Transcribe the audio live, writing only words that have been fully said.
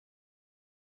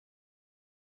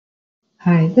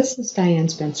Hi, this is Diane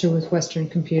Spencer with Western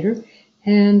Computer,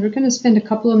 and we're going to spend a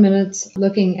couple of minutes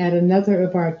looking at another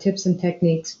of our tips and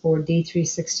techniques for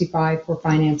D365 for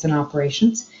finance and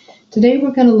operations. Today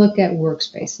we're going to look at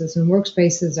Workspaces, and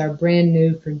Workspaces are brand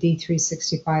new for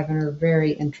D365 and are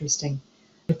very interesting.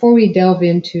 Before we delve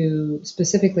into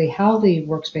specifically how the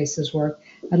Workspaces work,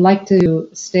 I'd like to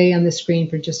stay on the screen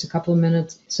for just a couple of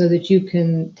minutes so that you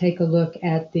can take a look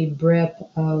at the breadth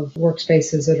of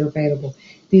workspaces that are available.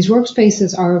 These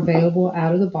workspaces are available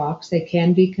out of the box. They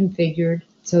can be configured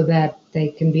so that they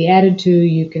can be added to.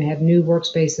 You can have new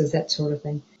workspaces, that sort of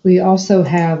thing. We also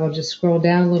have, I'll just scroll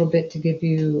down a little bit to give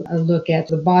you a look at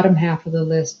the bottom half of the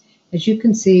list. As you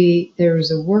can see, there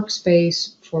is a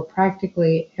workspace for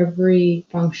practically every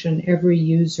function, every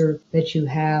user that you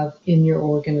have in your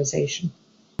organization.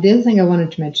 The other thing I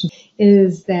wanted to mention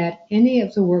is that any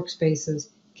of the workspaces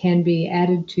can be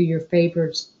added to your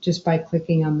favorites just by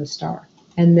clicking on the star.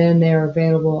 And then they're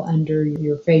available under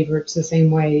your favorites the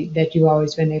same way that you've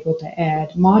always been able to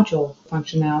add module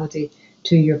functionality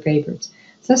to your favorites.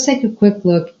 So let's take a quick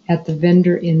look at the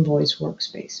vendor invoice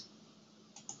workspace.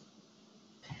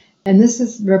 And this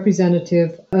is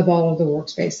representative of all of the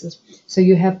workspaces. So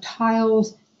you have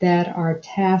tiles that are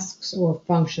tasks or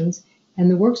functions, and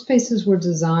the workspaces were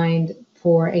designed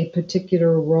for a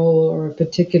particular role or a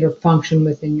particular function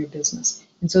within your business.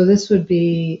 And so this would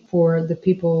be for the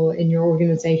people in your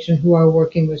organization who are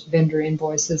working with vendor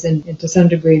invoices and to some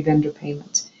degree vendor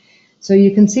payments. So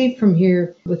you can see from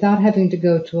here, without having to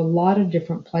go to a lot of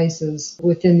different places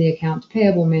within the accounts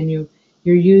payable menu,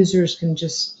 your users can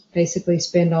just basically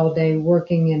spend all day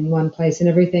working in one place, and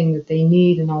everything that they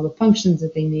need and all the functions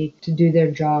that they need to do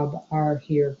their job are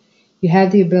here. You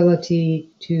have the ability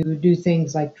to do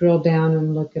things like drill down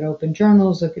and look at open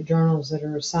journals, look at journals that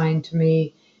are assigned to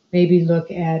me, maybe look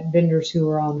at vendors who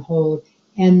are on hold,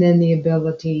 and then the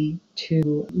ability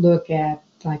to look at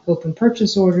like open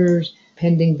purchase orders,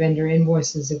 pending vendor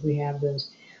invoices if we have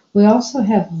those. We also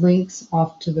have links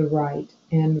off to the right,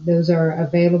 and those are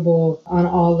available on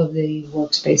all of the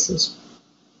workspaces.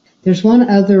 There's one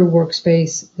other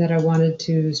workspace that I wanted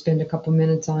to spend a couple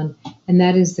minutes on, and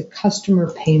that is the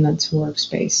customer payments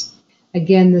workspace.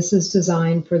 Again, this is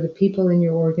designed for the people in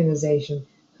your organization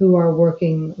who are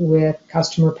working with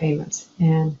customer payments.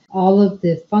 And all of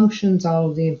the functions, all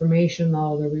of the information,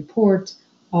 all of the reports,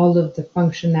 all of the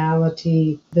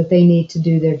functionality that they need to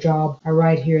do their job are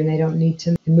right here, and they don't need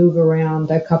to move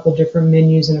around a couple different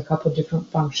menus and a couple different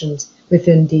functions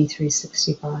within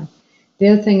D365. The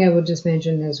other thing I will just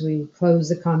mention as we close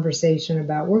the conversation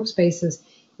about workspaces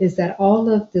is that all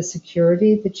of the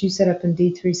security that you set up in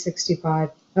D365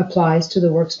 applies to the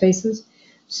workspaces.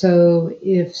 So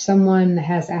if someone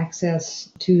has access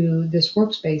to this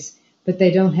workspace, but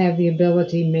they don't have the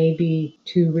ability maybe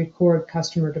to record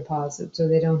customer deposits, or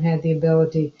they don't have the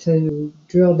ability to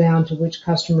drill down to which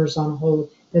customer's on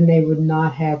hold, then they would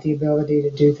not have the ability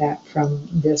to do that from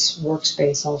this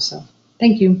workspace also.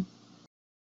 Thank you.